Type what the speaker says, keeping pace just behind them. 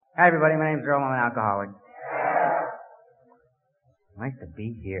Hi, everybody. My name's Earl. I'm an alcoholic. Nice to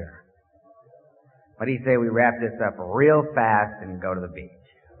be here. What do you say we wrap this up real fast and go to the beach?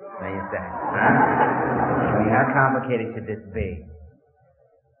 What do you say? I mean, how complicated could this be?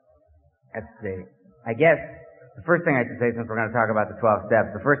 I guess the first thing I should say, since we're going to talk about the 12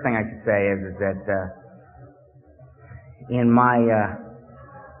 steps, the first thing I should say is that in my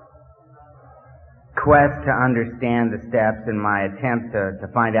quest to understand the steps, in my attempt to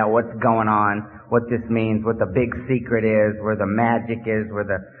find out what's going on, what this means, what the big secret is, where the magic is, where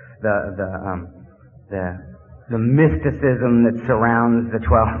the mysticism that surrounds the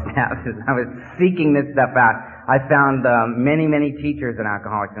 12 steps, as I was seeking this stuff out, I found many, many teachers in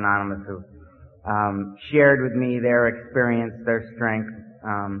Alcoholics Anonymous who shared with me their experience, their strength,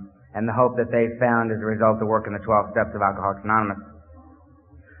 and the hope that they found as a result of working the 12 steps of Alcoholics Anonymous.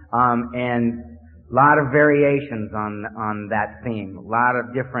 And a lot of variations on that theme, a lot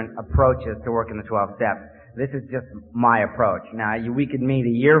of different approaches to working the 12 steps. This is just my approach. Now, we could meet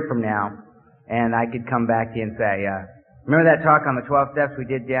a year from now, and I could come back to you and say, remember that talk on the 12 steps we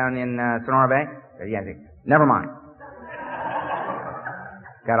did down in Sonora Bay? Yeah, never mind.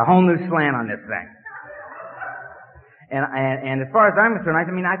 Got a whole new slant on this thing. And as far as I'm concerned, I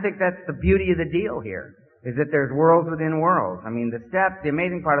think that's the beauty of the deal here, is that there's worlds within worlds. I mean, the steps, the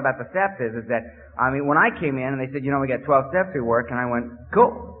amazing part about the steps is that, when I came in and they said, we got 12 steps we work, and I went,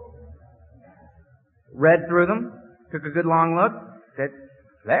 cool. Read through them, took a good long look, said,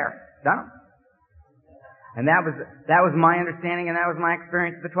 there, done. And that was my understanding, and that was my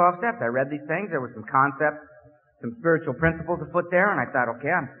experience of the 12 steps. I read these things, there were some concepts, some spiritual principles afoot there, and I thought,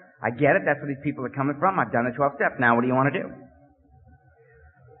 okay, I get it, that's where these people are coming from, I've done the 12 steps, now what do you want to do?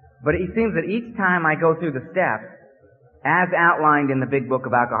 But it seems that each time I go through the steps, as outlined in the big book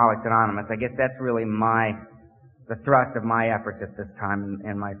of Alcoholics Anonymous, I guess that's really the thrust of my efforts at this time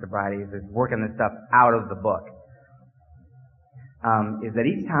in my sobriety, is working this stuff out of the book. Is that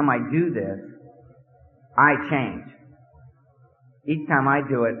each time I do this, I change. Each time I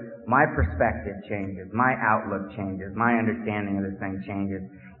do it, my perspective changes, my outlook changes, my understanding of this thing changes,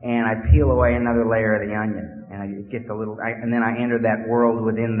 and I peel away another layer of the onion, and it gets and then I enter that world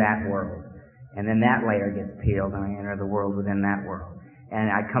within that world, and then that layer gets peeled, and I enter the world within that world.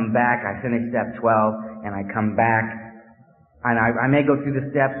 And I come back, I finish step 12, and I come back, and I may go through the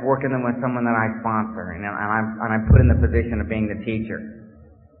steps working them with someone that I sponsor, and I'm put in the position of being the teacher.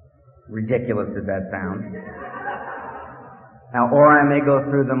 Ridiculous as that sounds. Now, or I may go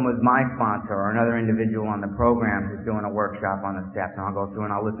through them with my sponsor or another individual on the program who's doing a workshop on the steps, and I'll go through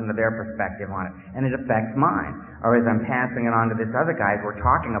and I'll listen to their perspective on it, and it affects mine. Or as I'm passing it on to this other guy, as we're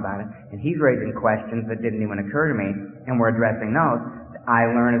talking about it, and he's raising questions that didn't even occur to me, and we're addressing those,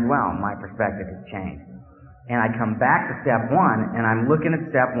 I learn as well. My perspective has changed. And I come back to step 1, and I'm looking at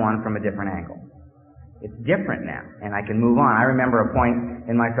step 1 from a different angle. It's different now, and I can move on. I remember a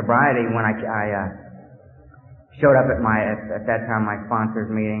point in my sobriety when I showed up at that time, my sponsors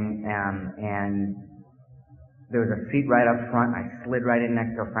meeting, and there was a seat right up front. I slid right in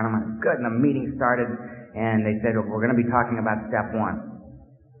next to a friend of mine. Good, and the meeting started, and they said, we're going to be talking about step 1.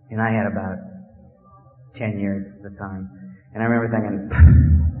 And I had about 10 years at the time. And I remember thinking,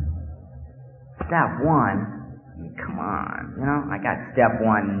 step 1? Come on, I got step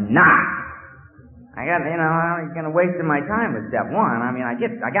 1 knocked. I'm going to waste my time with step 1. I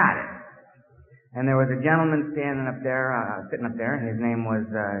got it. And there was a gentleman standing up there, sitting up there, and his name was,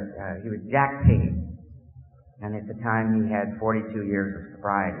 he was Jack P. And at the time he had 42 years of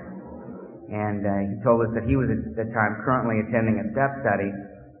sobriety. And he told us that he was at the time currently attending a step study.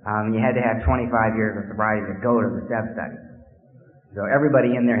 You had to have 25 years of sobriety to go to the step study. So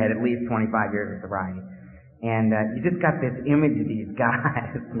everybody in there had at least 25 years of sobriety. And you just got this image of these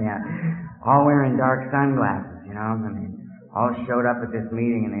guys, man, all wearing dark sunglasses, all showed up at this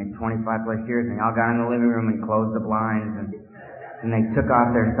meeting, and they had 25 plus years, and they all got in the living room and closed the blinds, and they took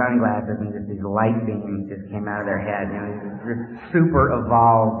off their sunglasses, and just these light beams just came out of their head. These were super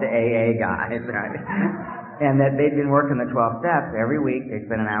evolved AA guys, right? And that they'd been working the 12 steps every week. They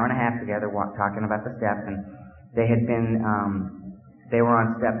spent an hour and a half together talking about the steps, and they had been, they were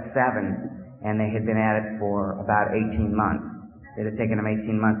on step 7, and they had been at it for about 18 months. It had taken them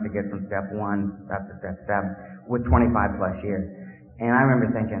 18 months to get from step 1 up to step 7. With 25 plus years. And I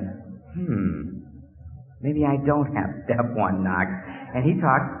remember thinking, maybe I don't have step 1 knocked. And he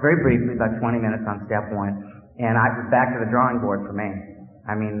talked very briefly, about 20 minutes on step 1, and I was back to the drawing board for me.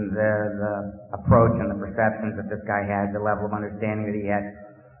 The approach and the perceptions that this guy had, the level of understanding that he had,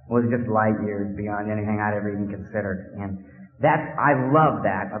 was just light years beyond anything I'd ever even considered. And I love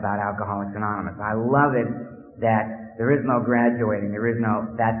that about Alcoholics Anonymous. I love it that There is no graduating. There is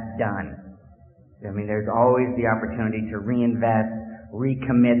no, that's done. I mean, there's always the opportunity to reinvest,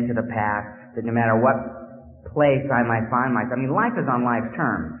 recommit to the path, that no matter what place I might find myself, I mean, life is on life's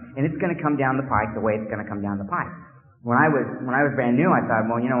terms, and it's going to come down the pike the way it's going to come down the pike. When I was brand new, I thought,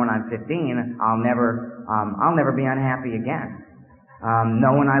 well, when I'm 15, I'll never be unhappy again.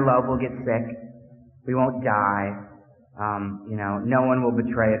 No one I love will get sick. We won't die. No one will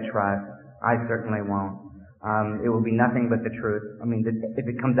betray a trust. I certainly won't. It will be nothing but the truth. I mean, if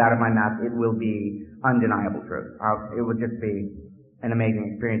it comes out of my mouth, it will be undeniable truth. It will just be an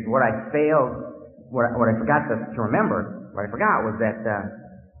amazing experience. What I forgot to remember, what I forgot was that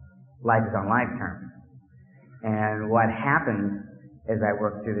life is on life terms. And what happens as I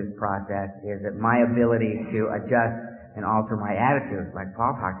work through this process is that my ability to adjust and alter my attitude, like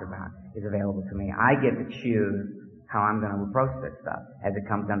Paul talked about, is available to me. I get to choose how I'm going to approach this stuff as it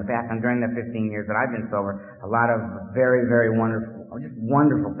comes down the path. And during the 15 years that I've been sober, a lot of very, very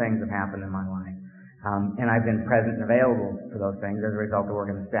wonderful things have happened in my life. And I've been present and available for those things as a result of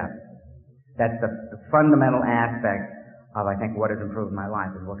working the steps. That's the fundamental aspect of, I think, what has improved my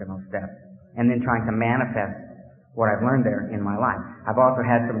life, is working those steps. And then trying to manifest what I've learned there in my life. I've also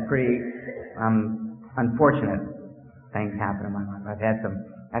had some pretty unfortunate things happen in my life.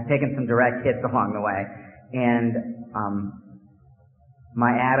 I've taken some direct hits along the way. And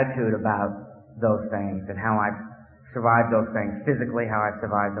my attitude about those things and how I've survived those things physically, how I've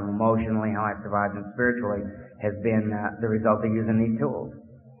survived them emotionally, how I've survived them spiritually, has been the result of using these tools.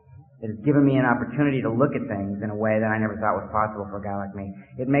 It has given me an opportunity to look at things in a way that I never thought was possible for a guy like me.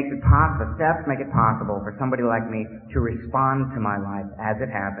 It makes it possible, steps make it possible for somebody like me to respond to my life as it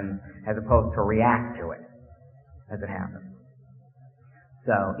happens, as opposed to react to it as it happens.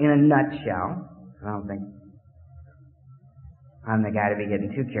 So, in a nutshell, I don't think I'm the guy to be getting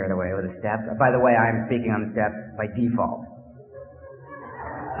too carried away with the steps. By the way, I'm speaking on the steps by default.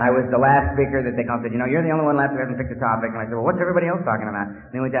 I was the last speaker that they called and said, you're the only one left who hasn't picked a topic. And I said, well, what's everybody else talking about? And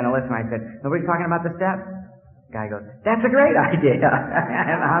they went down the list and I said, nobody's talking about the steps. The guy goes, that's a great idea.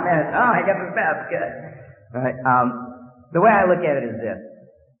 And I'm in, I got the steps, good. Right? The way I look at it is this.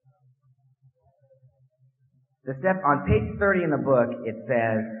 The step on page 30 in the book, it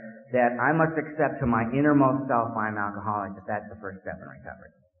says that I must accept to my innermost self I'm alcoholic, that that's the first step in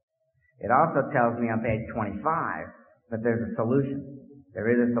recovery. It also tells me on page 25 that there's a solution. There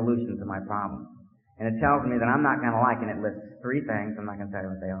is a solution to my problem. And it tells me that I'm not going to like, and it lists 3 things. I'm not going to tell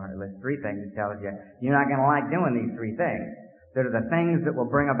you what they are. It lists 3 things. It tells you, you're not going to like doing these 3 things. That are the things that will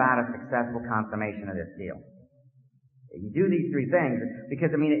bring about a successful consummation of this deal. You do these 3 things,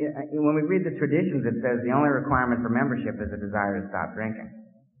 because, when we read the traditions, it says the only requirement for membership is a desire to stop drinking.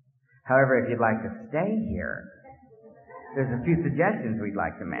 However, if you'd like to stay here, there's a few suggestions we'd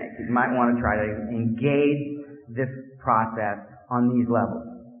like to make. You might want to try to engage this process on these levels.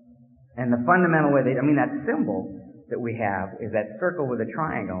 And the fundamental way that symbol that we have is that circle with a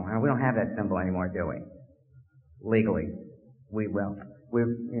triangle. And we don't have that symbol anymore, do we? Legally. We will.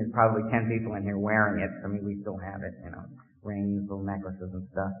 There's probably 10 people in here wearing it. We still have it, rings, little necklaces and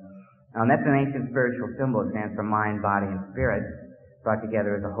stuff. That's an ancient spiritual symbol. It stands for mind, body, and spirit, brought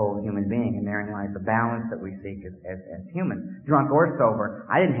together as a whole human being. And therein lies the balance that we seek as humans. Drunk or sober.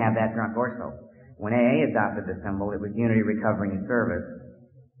 I didn't have that drunk or sober. When AA adopted the symbol, it was unity, recovery, and service,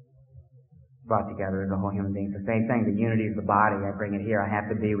 brought together as a whole human being. It's the same thing. The unity is the body. I bring it here. I have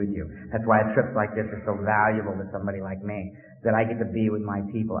to be with you. That's why trips like this are so valuable to somebody like me, that I get to be with my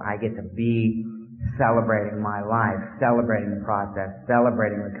people. I get to be celebrating my life, celebrating the process,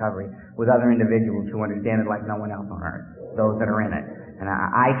 celebrating recovery with other individuals who understand it like no one else on earth, those that are in it. And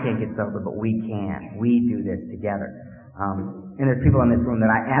I can't get sober, but we can. We do this together. And there's people in this room that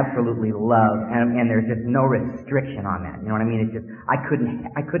I absolutely love, and there's just no restriction on that. You know what I mean? It's just, I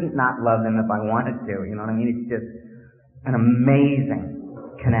couldn't not love them if I wanted to. You know what I mean? It's just an amazing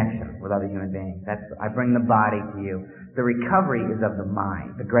connection with other human beings. I bring the body to you. The recovery is of the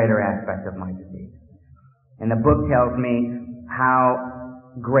mind, the greater aspect of my disease. And the book tells me how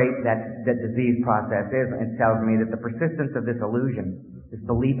great that disease process is. It tells me that the persistence of this illusion, this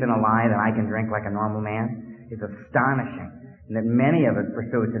belief in a lie that I can drink like a normal man, is astonishing, and that many of us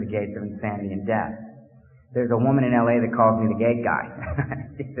pursue it to the gates of insanity and death. There's a woman in L.A. that calls me the gate guy.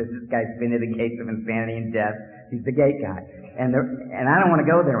 She says, this guy's been to the gates of insanity and death. He's the gate guy. And I don't want to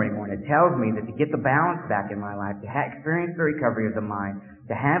go there anymore. And it tells me that to get the balance back in my life, to experience the recovery of the mind,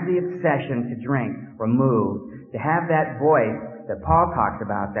 to have the obsession to drink removed, to have that voice that Paul talks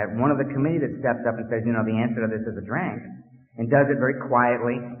about, that one of the committee that steps up and says, the answer to this is a drink, and does it very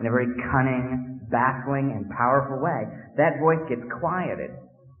quietly, in a very cunning, baffling, and powerful way. That voice gets quieted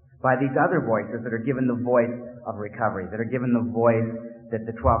by these other voices that are given the voice of recovery, that are given the voice that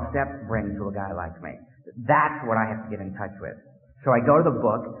the 12 steps bring to a guy like me. That's what I have to get in touch with. So I go to the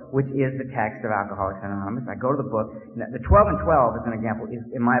book, which is the text of Alcoholics Anonymous. I go to the book. The 12 and 12, as an example, is,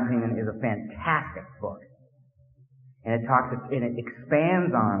 in my opinion, is a fantastic book. And it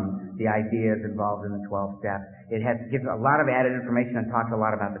expands on the ideas involved in the 12 steps. It gives a lot of added information and talks a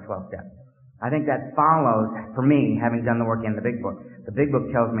lot about the 12 steps. I think that follows, for me, having done the work in the big book. The big book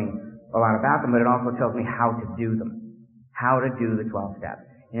tells me a lot about them, but it also tells me how to do them. How to do the 12 steps.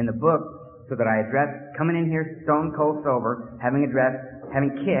 In the book, so that I address, coming in here stone cold sober, having addressed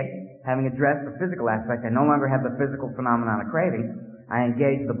the physical aspect, I no longer have the physical phenomenon of craving. I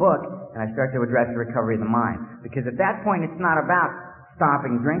engage the book, and I start to address the recovery of the mind. Because at that point, it's not about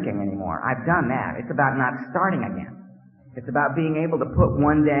stopping drinking anymore. I've done that. It's about not starting again. It's about being able to put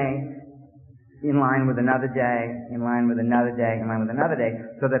one day in line with another day, in line with another day, in line with another day,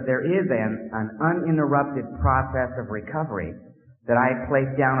 so that there is an uninterrupted process of recovery that I place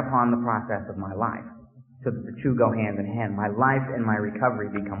down upon the process of my life, so that the two go hand in hand. My life and my recovery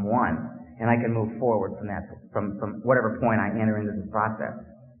become one, and I can move forward from that, from whatever point I enter into this process.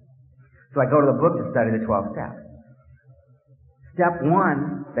 So I go to the book to study the 12 steps. Step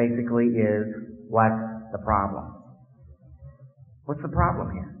 1, basically, is what's the problem? What's the problem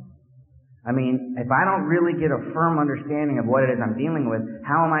here? I mean, if I don't really get a firm understanding of what it is I'm dealing with,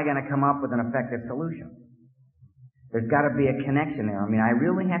 how am I going to come up with an effective solution? There's got to be a connection there. I mean, I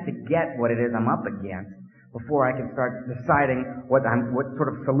really have to get what it is I'm up against before I can start deciding what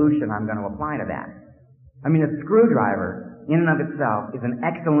sort of solution I'm going to apply to that. I mean, a screwdriver, in and of itself, is an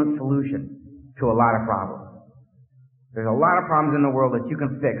excellent solution to a lot of problems. There's a lot of problems in the world that you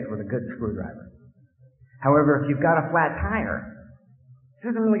can fix with a good screwdriver. However, if you've got a flat tire,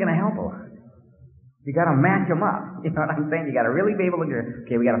 this isn't really going to help a lot. You got to match them up. You know what I'm saying? You got to really be able to get,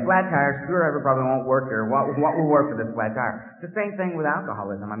 okay, we got a flat tire, screwdriver probably won't work here. What will work for this flat tire? It's the same thing with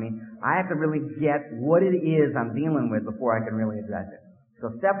alcoholism. I mean, I have to really get what it is I'm dealing with before I can really address it.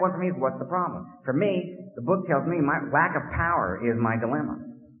 So step 1 for me is, what's the problem? For me, the book tells me my lack of power is my dilemma.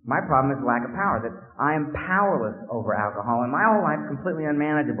 My problem is lack of power, that I am powerless over alcohol, and my whole life is completely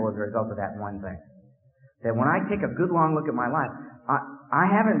unmanageable as a result of that one thing. That when I take a good long look at my life, I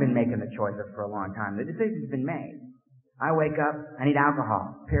haven't been making the choices for a long time. The decision's been made. I wake up, I need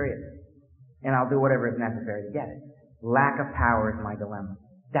alcohol, period. And I'll do whatever is necessary to get it. Lack of power is my dilemma.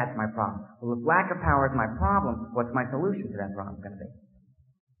 That's my problem. Well, if lack of power is my problem, what's my solution to that problem going to be?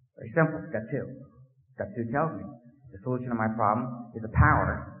 Very simple. Step 2. Step 2 tells me the solution to my problem is a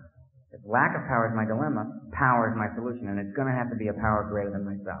power. If lack of power is my dilemma, power is my solution, and it's going to have to be a power greater than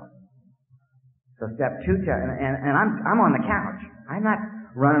myself. So step 2, and I'm on the couch. I'm not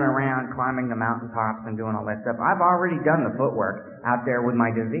running around climbing the mountaintops and doing all that stuff. I've already done the footwork out there with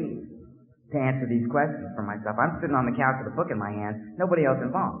my disease to answer these questions for myself. I'm sitting on the couch with a book in my hand, nobody else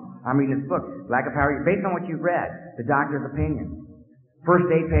involved. I'm reading this book, Lack of Power, based on what you've read, the doctor's opinion. First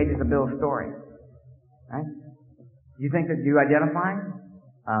 8 pages of Bill's story. Right? You think that you identify?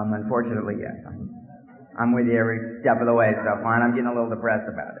 Unfortunately, yes. I'm with you every step of the way so far, and I'm getting a little depressed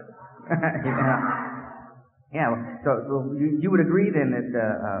about it. You know? Yeah, so you would agree then that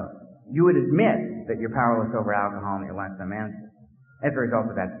you would admit that you're powerless over alcohol and your life's unmanageable as a result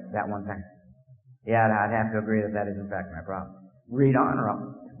of that one thing. Yeah, I'd have to agree that is in fact my problem. Read on, or else.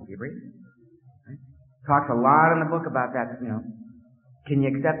 You read? Right? Talks a lot in the book about that, you know. Can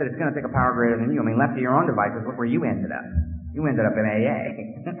you accept that it's going to take a power greater than you? I mean, left to your own devices, look where you ended up. You ended up in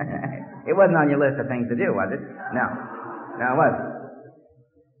AA. It wasn't on your list of things to do, was it? No, it wasn't.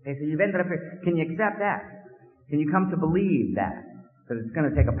 Okay, so you've ended up here. Can you accept that? Can you come to believe that it's going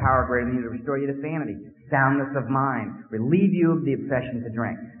to take a power greater than you to restore you to sanity, soundness of mind, relieve you of the obsession to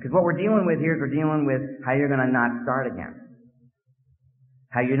drink? Because what we're dealing with here is we're dealing with how you're going to not start again.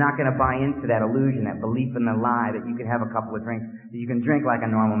 How you're not going to buy into that illusion, that belief in the lie that you can have a couple of drinks, that you can drink like a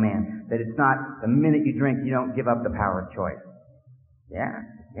normal man, that it's not the minute you drink you don't give up the power of choice. Yeah,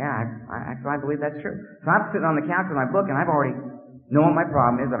 I believe that's true. So I'm sitting on the couch with my book and I've already know what my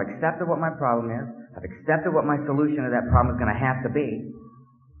problem is. I've accepted what my problem is. I've accepted what my solution to that problem is going to have to be.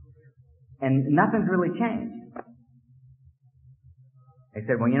 And nothing's really changed. They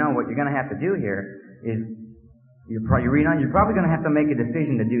said, well, you know, what you're going to have to do here is, you're probably going to have to make a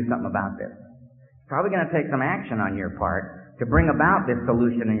decision to do something about this. It's probably going to take some action on your part to bring about this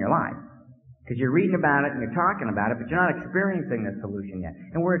solution in your life. Because you're reading about it and you're talking about it, but you're not experiencing this solution yet.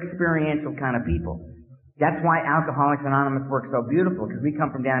 And we're experiential kind of people. That's why Alcoholics Anonymous works so beautiful, because we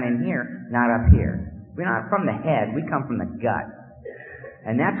come from down in here, not up here. We're not from the head, we come from the gut.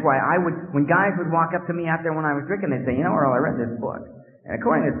 And that's why when guys would walk up to me out there when I was drinking, they'd say, you know, Earl, I read this book. And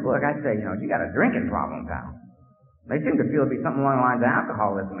according to this book, I'd say, you know, you got a drinking problem, pal. They seem to feel it'd be something along the lines of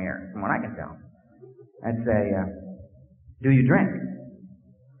alcoholism here, from what I can tell. I'd say, do you drink?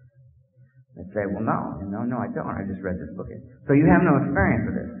 They'd say, well, no, I don't. I just read this book. So you have no experience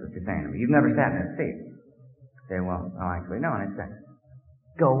with this, is what you're saying to me. You've never sat in that seat. I'd say, well, no, actually, no. And I'd say,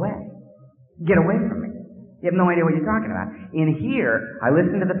 go away. Get away from me. You have no idea what you're talking about. In here, I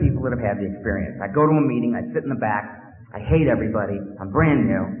listen to the people that have had the experience. I go to a meeting, I sit in the back, I hate everybody, I'm brand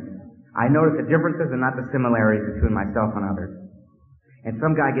new. I notice the differences and not the similarities between myself and others. And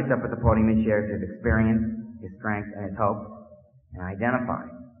some guy gets up at the podium and shares his experience, his strengths, and his hopes, and I identify.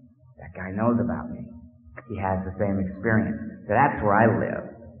 That guy knows about me. He has the same experience. So that's where I live.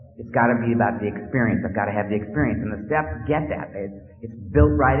 It's got to be about the experience. I've got to have the experience. And the steps get that. It's built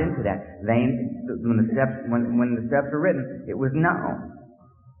right into that. When the steps were written, it was no.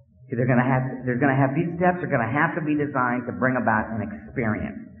 See, these steps are going to have to be designed to bring about an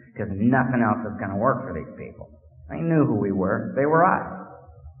experience, because nothing else is going to work for these people. They knew who we were. They were us.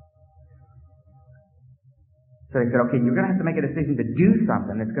 So they said, okay, you're going to have to make a decision to do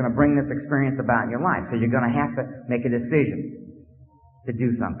something that's going to bring this experience about in your life. So you're going to have to make a decision to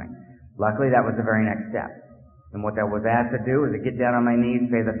do something. Luckily, that was the very next step. And what I was asked to do was to get down on my knees,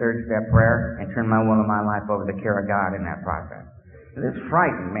 say the third step prayer, and turn my will and my life over to the care of God in that process. So this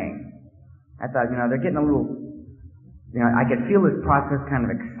frightened me. I thought, they're getting a little, I could feel this process kind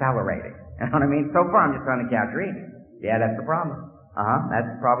of accelerating. You know what I mean? So far, I'm just on the couch reading. Yeah, that's the problem.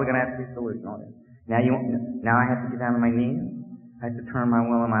 That's probably going to have to be a solution on it. Now I have to get down on my knees. I have to turn my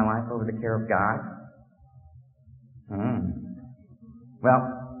will and my life over to the care of God. Well,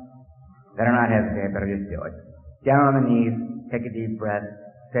 better not hesitate, better just do it. Down on the knees, take a deep breath,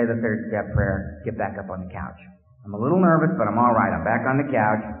 say the third step prayer, get back up on the couch. I'm a little nervous, but I'm all right. I'm back on the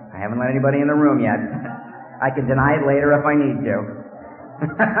couch. I haven't let anybody in the room yet. I can deny it later if I need to.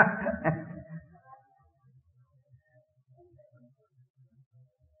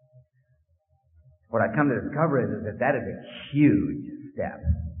 What I come to discover is that is a huge step.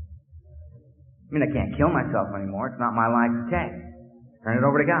 I mean, I can't kill myself anymore. It's not my life to take. Turn it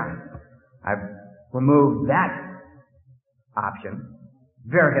over to God. I've removed that option.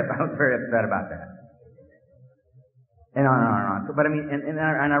 I was very upset about that. And on and on and on. So, but I mean, and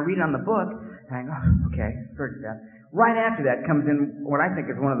I read on the book, and I go, okay, third step. Right after that comes in what I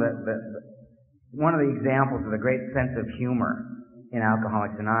think is one of the examples of the great sense of humor in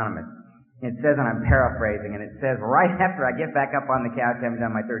Alcoholics Anonymous. It says, and I'm paraphrasing, and it says, right after I get back up on the couch, having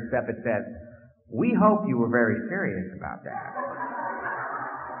done my third step, it says, we hope you were very serious about that.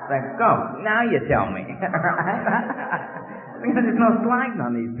 It's like, go, now you tell me. Because there's no sliding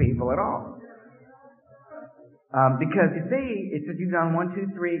on these people at all. Because it says you've done 1,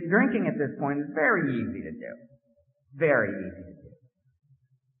 2, 3. Drinking at this point is very easy to do. Very easy to do.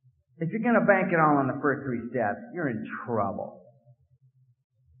 If you're going to bank it all on the first 3 steps, you're in trouble.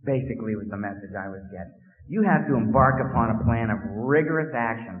 Basically was the message I was getting. You have to embark upon a plan of rigorous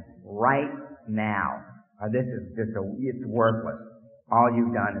action right now. Or this is it's worthless. All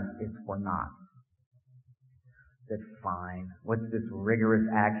you've done is for naught. That's fine. What's this rigorous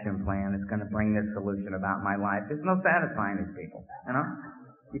action plan that's going to bring this solution about my life? There's no satisfying these people,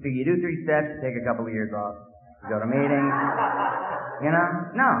 You do 3 steps, you take a couple of years off, you go to meetings,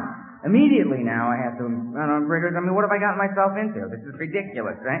 No. Immediately now I have to, rigorous. what have I gotten myself into? This is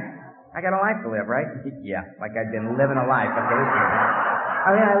ridiculous, right? I got a life to live, right? Yeah, like I've been living a life. Okay,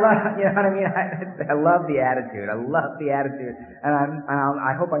 I love, I love the attitude. I love the attitude, and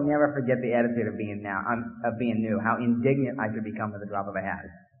I hope I never forget the attitude of being new. How indignant I could become with the drop of a hat.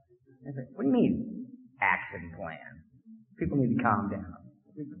 I say, what do you mean, action plan? People need to calm down.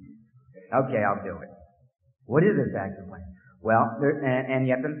 Okay, I'll do it. What is this action plan? Well, and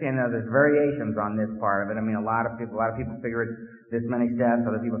you have to understand there's variations on this part of it. A lot of people figure it's this many steps.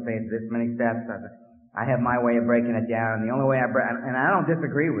 Other people say it's this many steps. I have my way of breaking it down, and the only way and I don't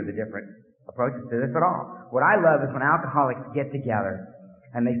disagree with the different approaches to this at all. What I love is when alcoholics get together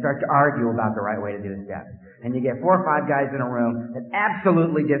and they start to argue about the right way to do the steps. And you get 4 or 5 guys in a room that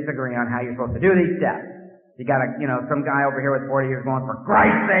absolutely disagree on how you're supposed to do these steps. You got some guy over here with 40 years going, for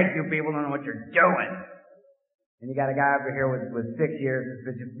Christ's sake, you people don't know what you're doing. And you got a guy over here with 6 years,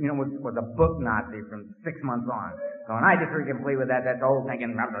 was a book Nazi from 6 months on. Going, I disagree completely with that. That's old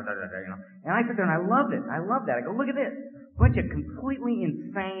thinking. And I sit there and I loved it. I love that. I go, look at this. Bunch of completely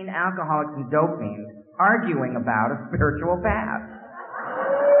insane alcoholics and dope fiends arguing about a spiritual path.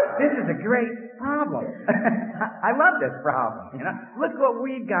 This is a great problem. I love this problem. Look what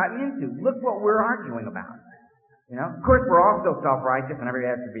we've gotten into. Look what we're arguing about. Of course, we're all still self-righteous and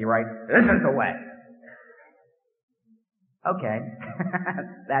everybody has to be right. This is the way. Okay,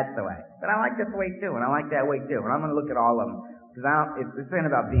 that's the way. But I like this way too, and I like that way too, and I'm going to look at all of them. Because it's not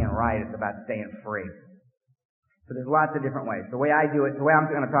about being right, it's about staying free. So there's lots of different ways. The way I do it, the way I'm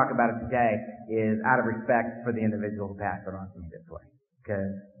going to talk about it today is out of respect for the individual who passed it on to me this way.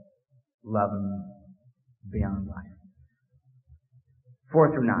 Because love them beyond life.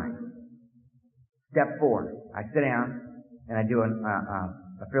 4 through 9. Step 4. I sit down and I do a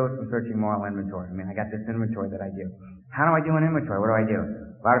fearless and searching moral inventory. I mean, I got this inventory that I do. How do I do an inventory? What do I do?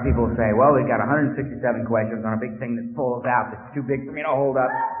 A lot of people say, well, we've got 167 questions on a big thing that pulls out that's too big for me to hold up.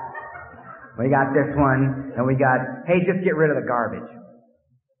 We got this one, and we got, hey, just get rid of the garbage.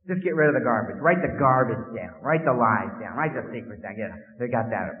 Just get rid of the garbage. Write the garbage down. Write the lies down. Write the secrets down. Yeah, they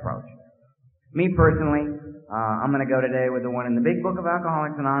got that approach. Me personally, I'm going to go today with the one in the big book of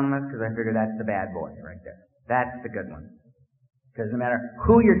Alcoholics Anonymous because I figure that's the bad boy right there. That's the good one. Because no matter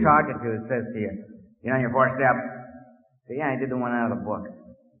who you're talking to, it says to you, you know, your 4 step, say, yeah, I did the one out of the book.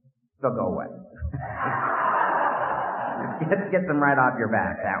 They'll go away. Get them right off your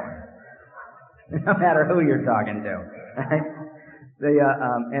back, that one. No matter who you're talking to. Right?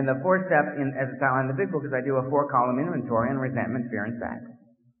 And the 4 step, as it's outlined in the big book, is I do a 4-column inventory on resentment, fear, and sex.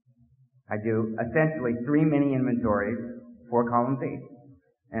 I do essentially 3 mini inventories, 4 columns each.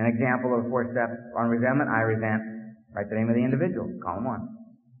 An example of a 4 step on resentment, I resent, write the name of the individual, column 1.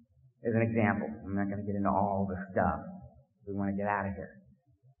 As an example. I'm not going to get into all the stuff. We want to get out of here.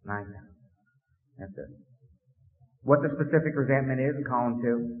 9 times. That's it. What the specific resentment is in column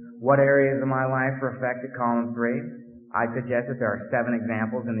 2. What areas of my life are affected, column 3. I suggest that there are 7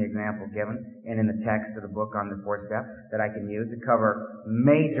 examples in the example given and in the text of the book on the 4 steps that I can use to cover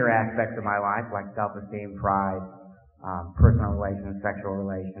major aspects of my life like self-esteem, pride, personal relations, sexual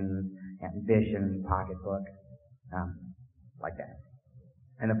relations, ambition, pocketbook, like that.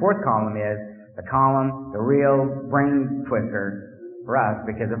 And the 4th column is the column, the real brain twister for us,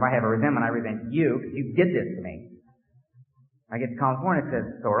 because if I have a resentment, I resent you because you did this to me. I get to column 4 and it says,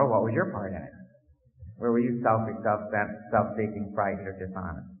 Sorrel, what was your part in it? Where were you self-seeking, frightened, or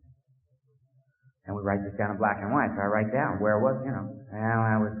dishonest? And we write this down in black and white. So I write down where was, well,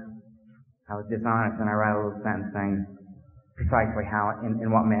 I was dishonest, and I write a little sentence saying precisely how, in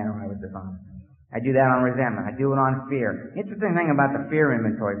what manner I was dishonest. I do that on resentment. I do it on fear. The interesting thing about the fear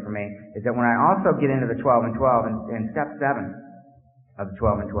inventory for me is that when I also get into the 12 and 12, in step 7 of the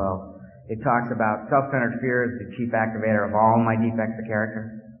 12 and 12, it talks about self-centered fear is the chief activator of all my defects of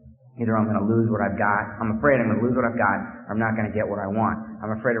character. Either I'm going to lose what I've got, I'm afraid I'm going to lose what I've got, or I'm not going to get what I want.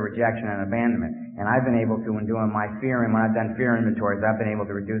 I'm afraid of rejection and abandonment. And I've been able to, in doing my fear, and when I've done fear inventories, I've been able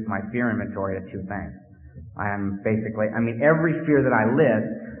to reduce my fear inventory to 2 things. Every fear that I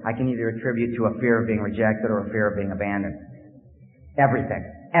list, I can either attribute to a fear of being rejected or a fear of being abandoned. Everything.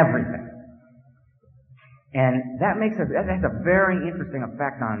 And that has a very interesting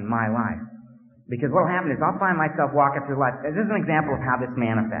effect on my life. Because what will happen is I'll find myself walking through life. This is an example of how this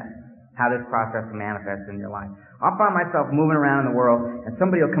manifests, how this process manifests in your life. I'll find myself moving around in the world, and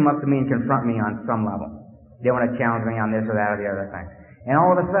somebody will come up to me and confront me on some level. They want to challenge me on this or that or the other thing. And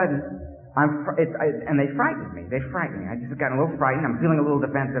all of a sudden, and they frighten me. I just gotten a little frightened. I'm feeling a little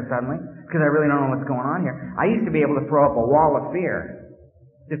defensive suddenly because I really don't know what's going on here. I used to be able to throw up a wall of fear.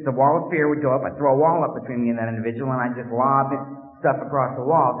 Just a wall of fear would go up. I'd throw a wall up between me and that individual, and I'd just lob stuff across the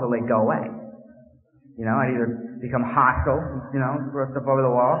wall till they'd go away. I'd either become hostile, throw stuff over the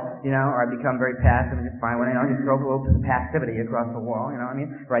wall, or I'd become very passive and just find one, just throw a little bit of passivity across the wall, or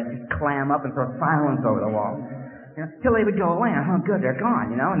I'd just clam up and throw silence over the wall. Till they would go away. Oh, good, they're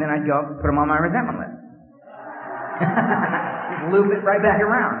gone, and then I'd go up and put them on my resentment list. Just loop it right back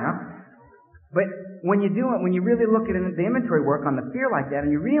around, But when you do it, when you really look at the inventory work on the fear like that,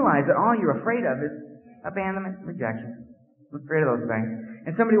 and you realize that all you're afraid of is abandonment, rejection. I'm afraid of those things.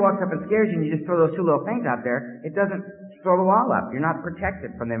 And somebody walks up and scares you, and you just throw those 2 little things out there, it doesn't throw the wall up. You're not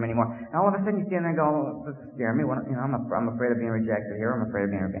protected from them anymore. And all of a sudden you stand there and go, oh, this is scaring me. I'm afraid of being rejected here. I'm afraid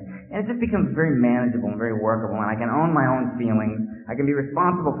of being abandoned. And it just becomes very manageable and very workable, and I can own my own feelings. I can be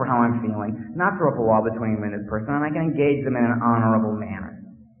responsible for how I'm feeling, not throw up a wall between me and this person, and I can engage them in an honorable manner.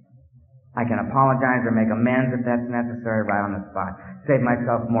 I can apologize or make amends if that's necessary right on the spot. Save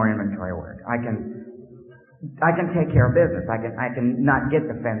myself more inventory work. I can take care of business. I can not get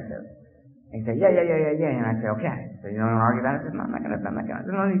defensive. And say, yeah, and I say, okay. So you don't want to argue about it? I say, no, I'm not going to.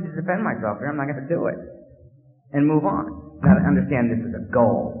 There's no need to defend myself here. I'm not going to do it. And move on. Now to understand this is a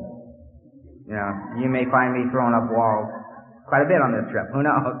goal. You may find me throwing up walls quite a bit on this trip. Who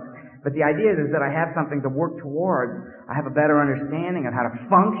knows? But the idea is that I have something to work towards. I have a better understanding of how to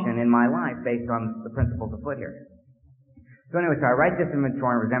function in my life based on the principles afoot here. So anyway, so I write this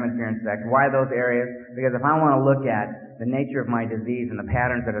inventory on resentment, fear, and sex. Why those areas? Because if I want to look at the nature of my disease and the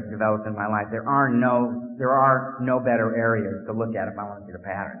patterns that have developed in my life, there are no better areas to look at if I want to see the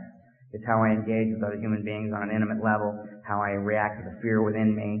patterns. It's how I engage with other human beings on an intimate level, how I react to the fear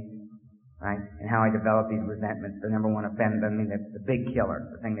within me, right? And how I develop these resentments. The number one offense, I mean, the big killer,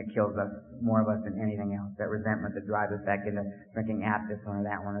 the thing that kills us, more of us than anything else. That resentment that drives us back into drinking this one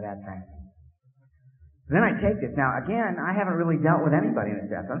or that thing. Then I take this. Now, again, I haven't really dealt with anybody in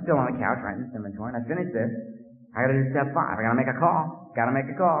the steps. I'm still on the couch writing this inventory, and I finish this. I gotta do step 5. I gotta make a call. Gotta make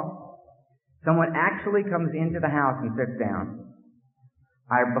a call. Someone actually comes into the house and sits down.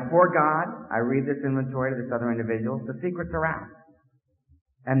 Before God, I read this inventory to this other individual. The secrets are out.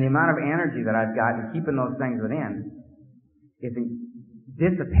 And the amount of energy that I've got in keeping those things within is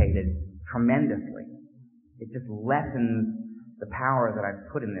dissipated tremendously. It just lessens the power that I've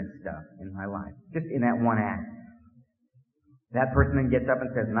put in this stuff in my life, just in that one act. That person then gets up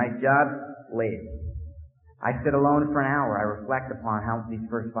and says, "Nice job," leave. I sit alone for an hour. I reflect upon these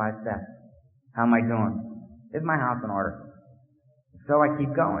first 5 steps. How am I doing? Is my house in order? So I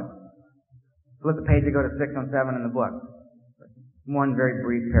keep going. Flip the page, I go to 6 and 7 in the book. One very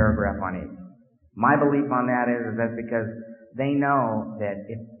brief paragraph on each. My belief on that is that's because they know that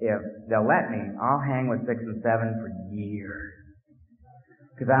if they'll let me, I'll hang with 6 and 7 for years.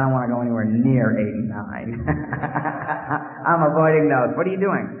 Because I don't want to go anywhere near 8 and 9. I'm avoiding those. What are you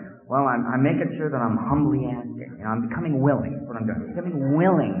doing? Well, I'm making sure that I'm humbly asking. I'm becoming willing. That's what I'm doing. I'm becoming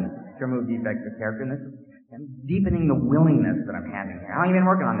willing to remove defects of character. And I'm deepening the willingness that I'm having here. How long have you been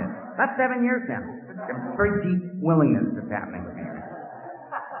working on this? About 7 years now. It's a very deep willingness that's happening with me.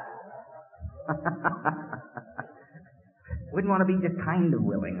 Wouldn't want to be just kind of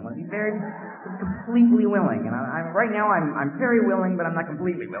willing. I want to be very completely willing. And right now I'm very willing, but I'm not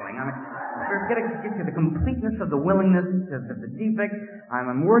completely willing. I'm get to the completeness of the willingness of the defect.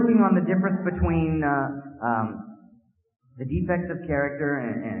 I'm working on the difference between the defects of character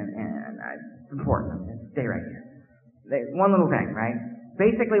and it's important. Stay right here. One little thing, right?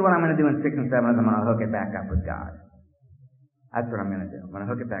 Basically what I'm going to do in 6 and 7 is I'm going to hook it back up with God. That's what I'm going to do. I'm going to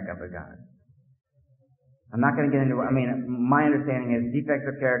hook it back up with God. I'm not going to get into, my understanding is defects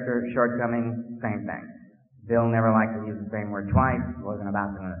of character, shortcomings, same thing. Bill never liked to use the same word twice. Wasn't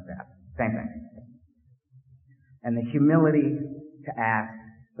about to in a step. Same thing. And the humility to ask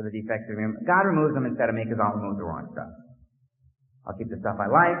for the defects of him. God removes them instead of me because I'll remove the wrong stuff. I'll keep the stuff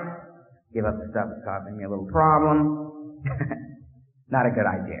I like, give up the stuff that's causing me a little problem. Not a good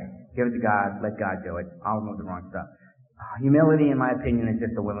idea. Give it to God, let God do it. I'll remove the wrong stuff. Humility, in my opinion, is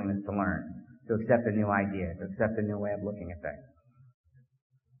just a willingness to learn, to accept a new idea, to accept a new way of looking at things.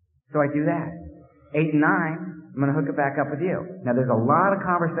 So I do that. 8 and 9, I'm going to hook it back up with you. Now, there's a lot of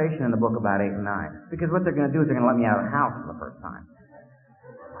conversation in the book about 8 and 9, because what they're going to do is they're going to let me out of the house for the first time.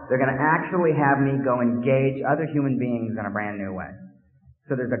 They're going to actually have me go engage other human beings in a brand new way.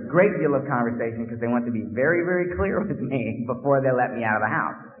 So there's a great deal of conversation because they want to be very, very clear with me before they let me out of the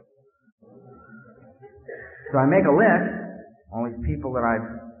house. So I make a list, all these people that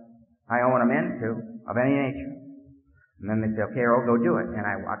I owe an amends to, of any nature. And then they say, "Okay, Earl, go do it." And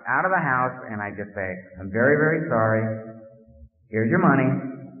I walk out of the house and I just say, "I'm very, very sorry. Here's your money.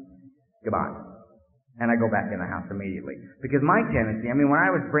 Goodbye." And I go back in the house immediately. Because my tendency, when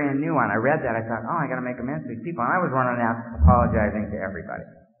I was brand new and I read that, I thought, I gotta make amends to these people. And I was running out apologizing to everybody.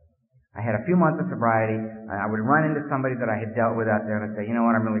 I had a few months of sobriety, and I would run into somebody that I had dealt with out there and I'd say, "You know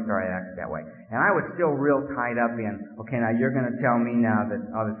what, I'm really sorry I acted that way." And I was still real tied up in, okay, now you're going to tell me now that,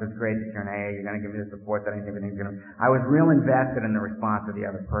 this is great that you're in AA, you're going to give me the support that everything's going to... I was real invested in the response of the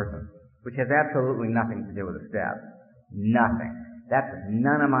other person, which has absolutely nothing to do with the steps. Nothing. That's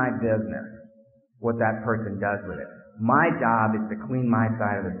none of my business what that person does with it. My job is to clean my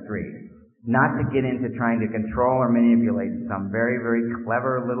side of the street. Not to get into trying to control or manipulate in some very, very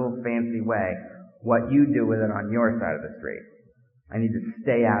clever little fancy way what you do with it on your side of the street. I need to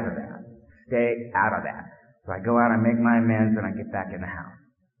stay out of that. Stay out of that. So I go out, I make my amends, and I get back in the house.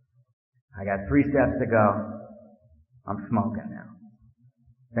 I got 3 steps to go. I'm smoking now.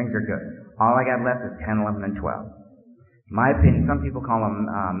 Things are good. All I got left is 10, 11, and 12. In my opinion, some people call them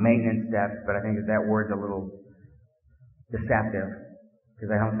maintenance steps, but I think that word's a little deceptive.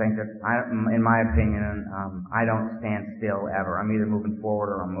 Because I don't think that, in my opinion, I don't stand still ever. I'm either moving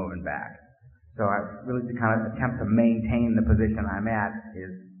forward or I'm moving back. So I really kind of attempt to maintain the position I'm at is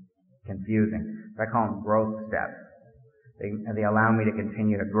confusing. So I call them growth steps. They allow me to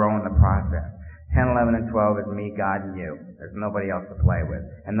continue to grow in the process. 10, 11, and 12 is me, God, and you. There's nobody else to play with.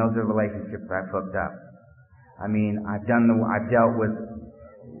 And those are relationships I've hooked up. I've dealt with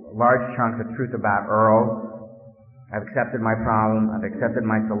large chunks of truth about Earl I've accepted my problem. I've accepted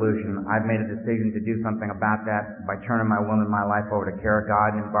my solution. I've made a decision to do something about that by turning my will and my life over to care of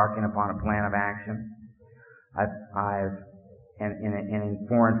God and embarking upon a plan of action. I've in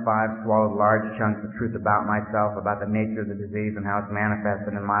 4 and 5 swallowed large chunks of truth about myself, about the nature of the disease and how it's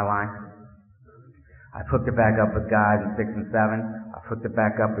manifested in my life. I've hooked it back up with God in 6 and 7. I've hooked it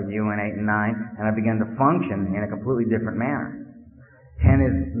back up with you in 8 and 9. And I began to function in a completely different manner. 10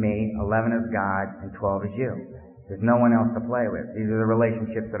 is me, 11 is God, and 12 is you. There's no one else to play with. These are the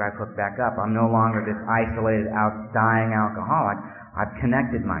relationships that I've hooked back up. I'm no longer this isolated, dying alcoholic. I've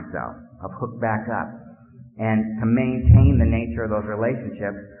connected myself. I've hooked back up. And to maintain the nature of those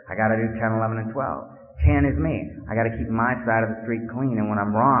relationships, I got to do 10, 11, and 12. 10 is me. I got to keep my side of the street clean, and when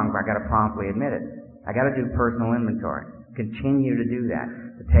I'm wrong, I got to promptly admit it. I got to do personal inventory. Continue to do that.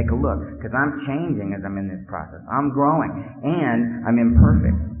 To take a look, because I'm changing as I'm in this process. I'm growing, and I'm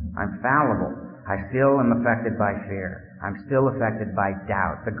imperfect. I'm fallible. I still am affected by fear. I'm still affected by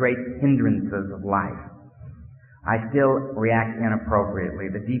doubt, the great hindrances of life. I still react inappropriately.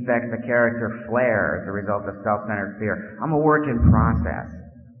 The defects of character flare as a result of self-centered fear. I'm a work in process.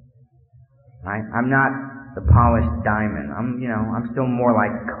 Right? I'm not the polished diamond. I'm still more like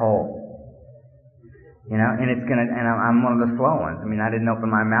coal. And I'm one of the slow ones. I mean, I didn't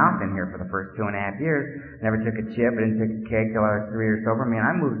open my mouth in here for the first 2.5 years. Never took a chip. I didn't take a cake till I was 3 years sober. I mean,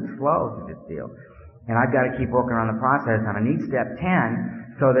 I moved slow through this deal. And I've got to keep working on the process. And I need step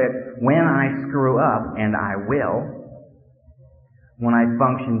 10 so that when I screw up, and I will, when I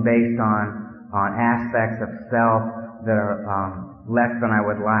function based on aspects of self that are less than I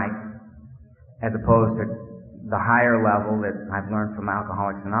would like, as opposed to the higher level that I've learned from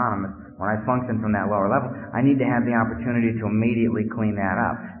Alcoholics Anonymous, when I function from that lower level, I need to have the opportunity to immediately clean that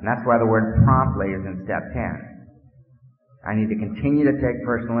up. And that's why the word promptly is in step 10. I need to continue to take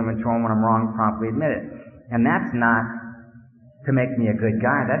personal inventory, when I'm wrong, promptly admit it. And that's not to make me a good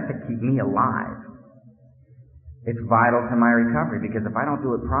guy. That's to keep me alive. It's vital to my recovery, because if I don't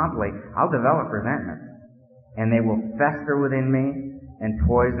do it promptly, I'll develop resentment. And they will fester within me and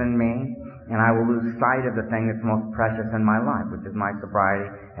poison me, and I will lose sight of the thing that's most precious in my life, which is my sobriety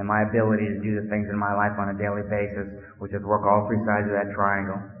and my ability to do the things in my life on a daily basis, which is work all 3 sides of that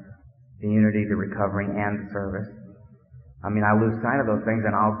triangle: the unity, the recovery, and the service. I mean, I lose sight of those things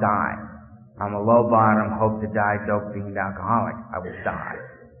and I'll die. I'm a low bottom, hope to die, dope fiend alcoholic. I will die.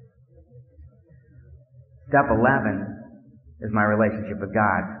 Step 11 is my relationship with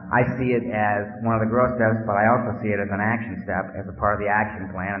God. I see it as one of the growth steps, but I also see it as an action step, as a part of the action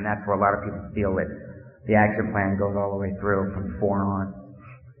plan, and that's where a lot of people feel that the action plan goes all the way through from 4 on.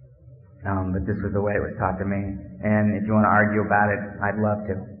 But this was the way it was taught to me. And if you want to argue about it, I'd love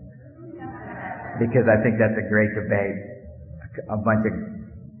to. Because I think that's a great debate. A bunch of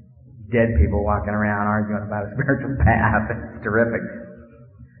dead people walking around arguing about a spiritual path. It's terrific.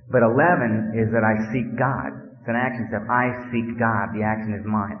 But 11 is that I seek God. It's an action step. I seek God. The action is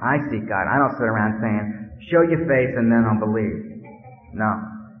mine. I seek God. I don't sit around saying, show your face and then I'll believe. No.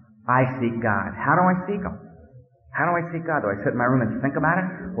 I seek God. How do I seek Him? How do I seek God? Do I sit in my room and think about it?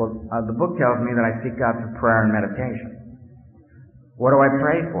 Well, the book tells me that I seek God through prayer and meditation. What do I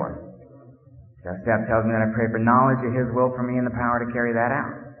pray for? Step tells me that I pray for knowledge of His will for me and the power to carry that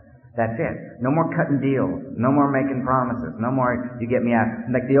out. That's it. No more cutting deals. No more making promises. No more, you get me out,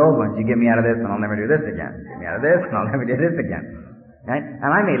 like the old ones, you get me out of this and I'll never do this again. Get me out of this and I'll never do this again. Right? And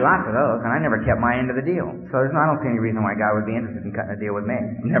I made lots of those, and I never kept my end of the deal. So I don't see any reason why God would be interested in cutting a deal with me.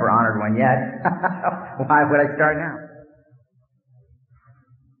 I've never honored one yet. Why would I start now?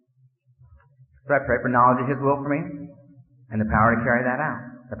 So I pray for knowledge of His will for me and the power to carry that out.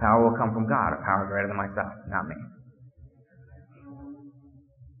 The power will come from God, a power greater than myself, not me.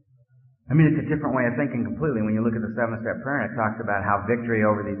 I mean, it's a different way of thinking completely. When you look at the 7-step prayer, and it talks about how victory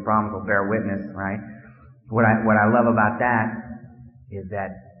over these problems will bear witness, right? What I love about that is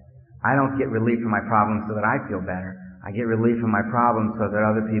that I don't get relief from my problems so that I feel better. I get relief from my problems so that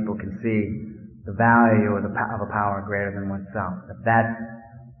other people can see the value of a power greater than oneself. That's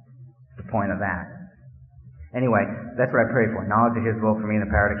the point of that. Anyway, that's what I pray for. Knowledge of His will for me and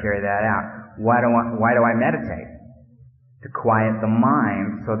the power to carry that out. Why do I meditate? To quiet the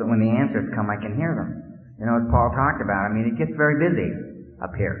mind so that when the answers come, I can hear them. You know, as Paul talked about, I mean, it gets very busy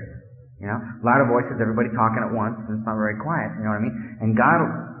up here. You know, a lot of voices, everybody talking at once, and it's not very quiet, you know what I mean? And God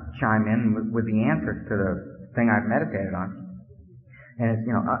will chime in with the answers to the thing I've meditated on. And it's,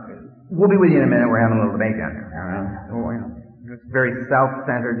 you know, we'll be with you in a minute, we're having a little debate down there. It's very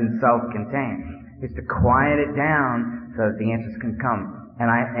self-centered and self-contained. It's to quiet it down so that the answers can come.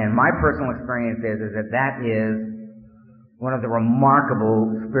 And my personal experience is that is one of the remarkable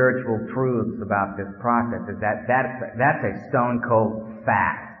spiritual truths about this process is that that's a stone cold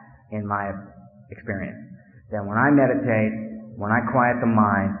fact in my experience. That when I meditate, when I quiet the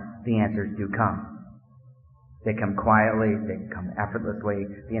mind, the answers do come. They come quietly, they come effortlessly,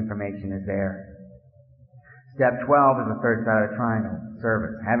 the information is there. Step 12 is the third side of the triangle,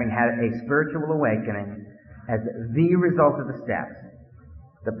 service. Having had a spiritual awakening as the result of the steps,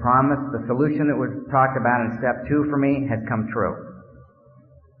 the promise, the solution that was talked about in step 2 for me has come true.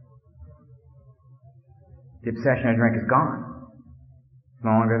 The obsession of drink is gone. It's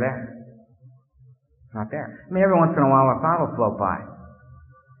no longer there. It's not there. I mean, every once in a while a thought will float by.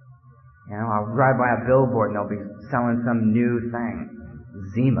 You know, I'll drive by a billboard and they'll be selling some new thing.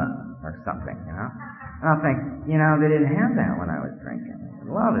 Zima or something, you know. And I'll think, you know, they didn't have that when I was drinking. I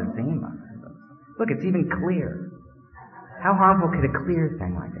love the Zima. Look, it's even clear. How harmful could a clear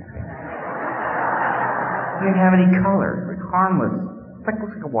thing like that be? It didn't have any color. It's harmless. It's like,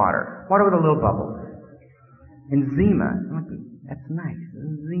 looks like water. Water with a little bubble. And Zima. That's nice.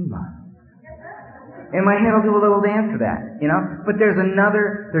 Zima. In my head I'll do a little dance to that, you know? But there's 4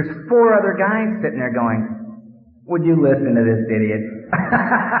 other guys sitting there going, would you listen to this idiot?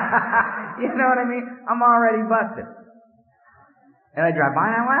 You know what I mean? I'm already busted. And I drive by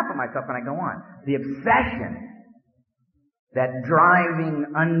and I laugh at myself and I go on. The obsession, that driving,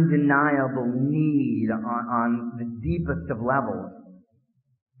 undeniable need on the deepest of levels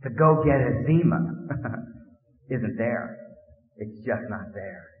to go get a Zima isn't there. It's just not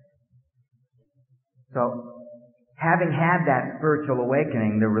there. So, having had that spiritual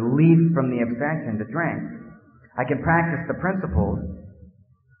awakening, the relief from the obsession to drink, I can practice the principles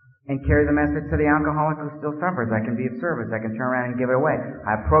and carry the message to the alcoholic who still suffers. I can be of service. I can turn around and give it away.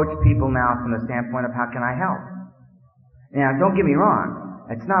 I approach people now from the standpoint of how can I help? Now, don't get me wrong.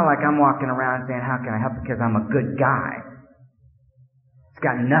 It's not like I'm walking around saying, how can I help because I'm a good guy. It's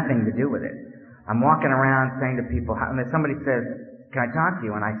got nothing to do with it. I'm walking around saying to people, and if somebody says, can I talk to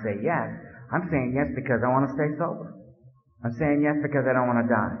you? And I say yes. I'm saying yes because I want to stay sober. I'm saying yes because I don't want to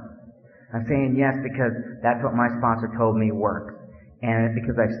die. I'm saying yes because that's what my sponsor told me works. And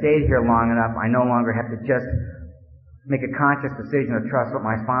because I've stayed here long enough, I no longer have to just make a conscious decision to trust what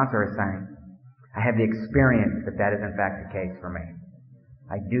my sponsor is saying. I have the experience that that is in fact the case for me.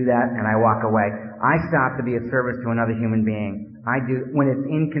 I do that and I walk away. I stop to be of service to another human being. I do, when it's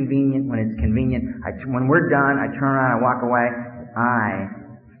inconvenient, when it's convenient, when we're done, I turn around, I walk away, I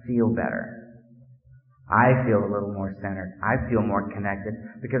feel better. I feel a little more centered. I feel more connected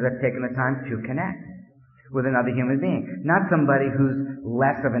because I've taken the time to connect with another human being. Not somebody who's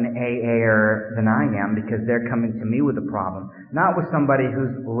less of an AA'er than I am because they're coming to me with a problem. Not with somebody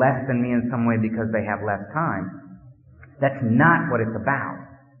who's less than me in some way because they have less time. That's not what it's about.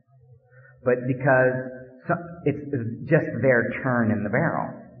 But because it's just their turn in the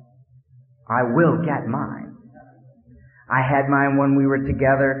barrel. I will get mine. I had mine when we were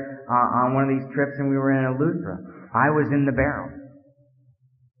together on one of these trips and we were in Eleuthera. I was in the barrel.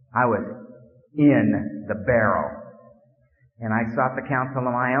 I was in the barrel. And I sought the counsel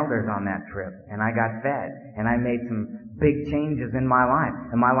of my elders on that trip. And I got fed. And I made some big changes in my life.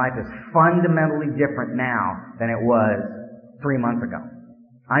 And my life is fundamentally different now than it was 3 months ago.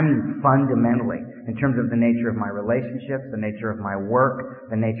 I mean fundamentally. In terms of the nature of my relationships, the nature of my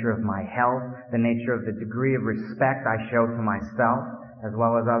work, the nature of my health, the nature of the degree of respect I show to myself as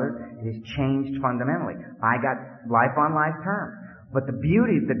well as others. It has changed fundamentally. I got life on life terms. But the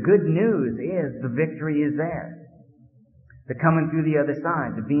beauty, the good news is the victory is there. The coming through the other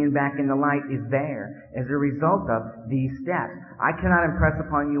side, the being back in the light is there as a result of these steps. I cannot impress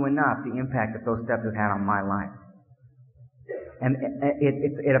upon you enough the impact that those steps have had on my life. And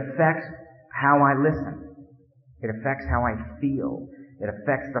it affects how I listen. It affects how I feel. It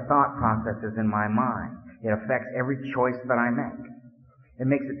affects the thought processes in my mind. It affects every choice that I make. It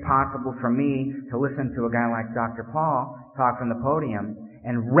makes it possible for me to listen to a guy like Dr. Paul talk from the podium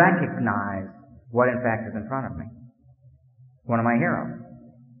and recognize what in fact is in front of me. One of my heroes.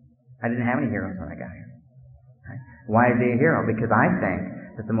 I didn't have any heroes when I got here. Right? Why is he a hero? Because I think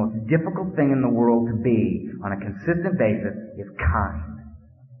that the most difficult thing in the world to be on a consistent basis is kind.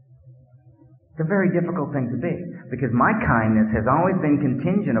 It's a very difficult thing to be because my kindness has always been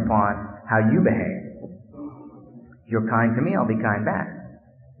contingent upon how you behave. If you're kind to me, I'll be kind back.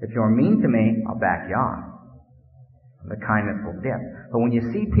 If you're mean to me, I'll back you off. The kindness will dip. But when you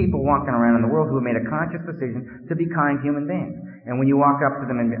see people walking around in the world who have made a conscious decision to be kind human beings, and when you walk up to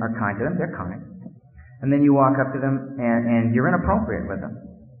them and are kind to them, they're kind. And then you walk up to them and you're inappropriate with them,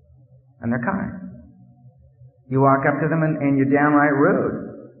 and they're kind. You walk up to them and you're downright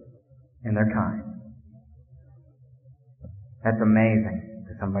rude, and they're kind. That's amazing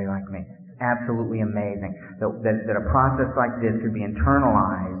to somebody like me. Absolutely amazing that a process like this could be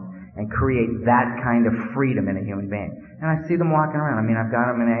internalized and create that kind of freedom in a human being. And I see them walking around. I mean, I've got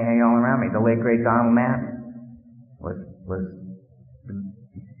them in AA all around me. The late great Donald Madden was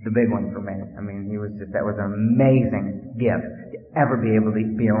the big one for me. I mean, that was an amazing gift to ever be able to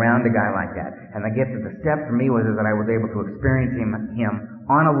be around a guy like that. And the gift of the steps for me was that I was able to experience him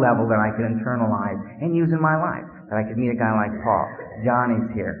on a level that I could internalize and use in my life. That I could meet a guy like Paul. Johnny's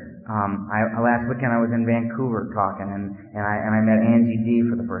here. Last weekend I was in Vancouver talking, and I met Angie D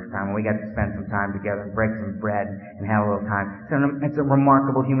for the first time, and we got to spend some time together and break some bread and have a little time. It's a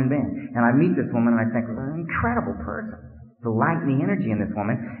remarkable human being. And I meet this woman, and I think, what an incredible person. The light and the energy in this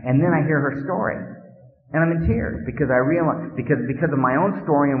woman, and then I hear her story. And I'm in tears, because I realize, because of my own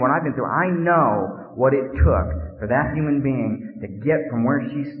story and what I've been through, I know what it took for that human being to get from where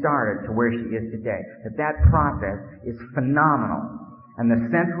she started to where she is today. That process is phenomenal. And the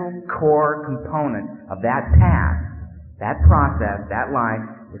central core component of that path, that process, that life,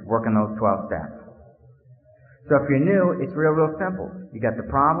 is working those 12 steps. So if you're new, it's real simple. You got the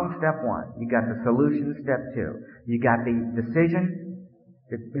problem, step 1. You got the solution, step 2. You got the decision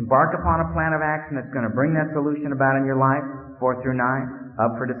to embark upon a plan of action that's going to bring that solution about in your life, 4 through 9,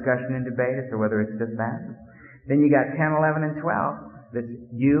 up for discussion and debate as to whether it's just that. Then you got 10, 11, and 12. That's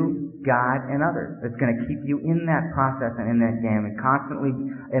you, God, and others. It's going to keep you in that process and in that game, and constantly,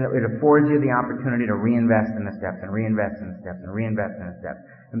 and it affords you the opportunity to reinvest in the steps, and reinvest in the steps, and reinvest in the steps,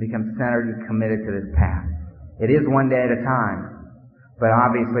 and become centered and committed to this path. It is one day at a time, but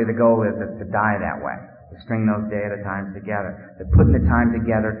obviously the goal is to die that way, to string those day at a times together. That putting the time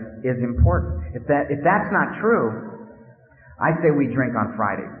together is important. If that's not true, I say we drink on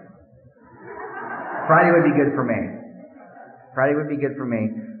Fridays. Friday would be good for me. Friday would be good for me,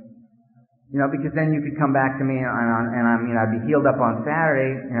 because then you could come back to me I'd be healed up on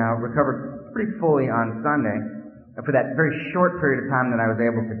Saturday, recovered pretty fully on Sunday, for that very short period of time that I was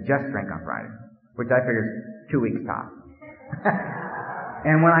able to just drink on Friday, which I figure is 2 weeks tops.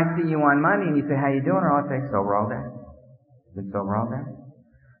 And when I see you on Monday and you say, how you doing? Or I'll say, sober all day. Been sober all day.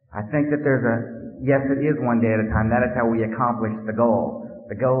 I think that yes, it is one day at a time. That is how we accomplish the goal.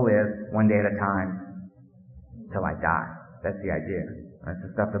 The goal is one day at a time till I die. That's the idea. That's the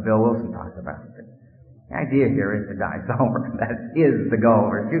stuff that Bill Wilson talks about. The idea here is to die sober. That is the goal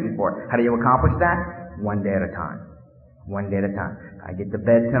we're shooting for. How do you accomplish that? One day at a time. One day at a time. I get to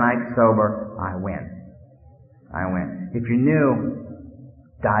bed tonight sober, I win. I win. If you're new,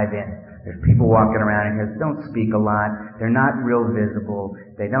 dive in. There's people walking around in here that don't speak a lot. They're not real visible.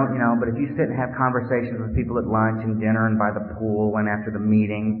 They don't, but if you sit and have conversations with people at lunch and dinner and by the pool and after the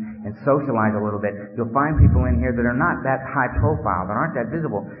meeting and socialize a little bit, you'll find people in here that are not that high profile, that aren't that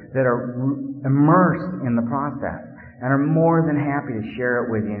visible, that are immersed in the process and are more than happy to share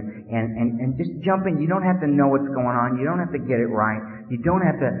it with you and just jump in. You don't have to know what's going on. You don't have to get it right. You don't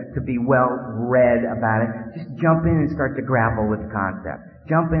have to be well read about it. Just jump in and start to grapple with the concept.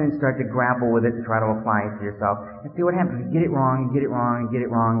 Jump in and start to grapple with it and try to apply it to yourself and see what happens. You get it wrong, you get it wrong, you get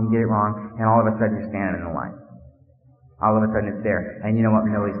it wrong, you get it wrong, and all of a sudden you're standing in the light. All of a sudden it's there. And you know what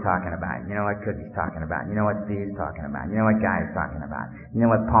Millie's talking about. You know what Cookie's talking about. You know what Steve's talking about. You know what Guy's talking about. You know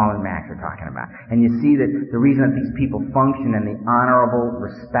what Paul and Max are talking about. And you see that the reason that these people function in the honorable,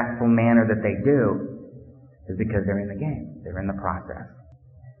 respectful manner that they do is because they're in the game. They're in the process.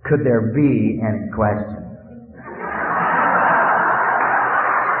 Could there be any questions?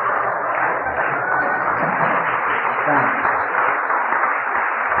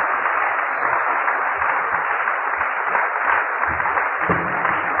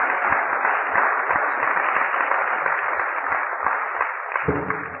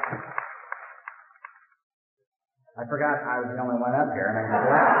 I forgot I was the only one up here, and I just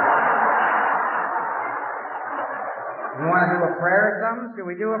left. You want to do a prayer or something? Should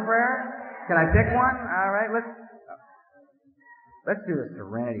we do a prayer? Can I pick one? All right, let's do the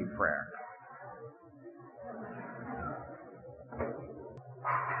Serenity Prayer.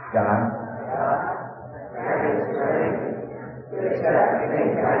 God, grant me strength to accept the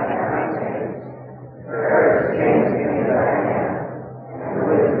things I cannot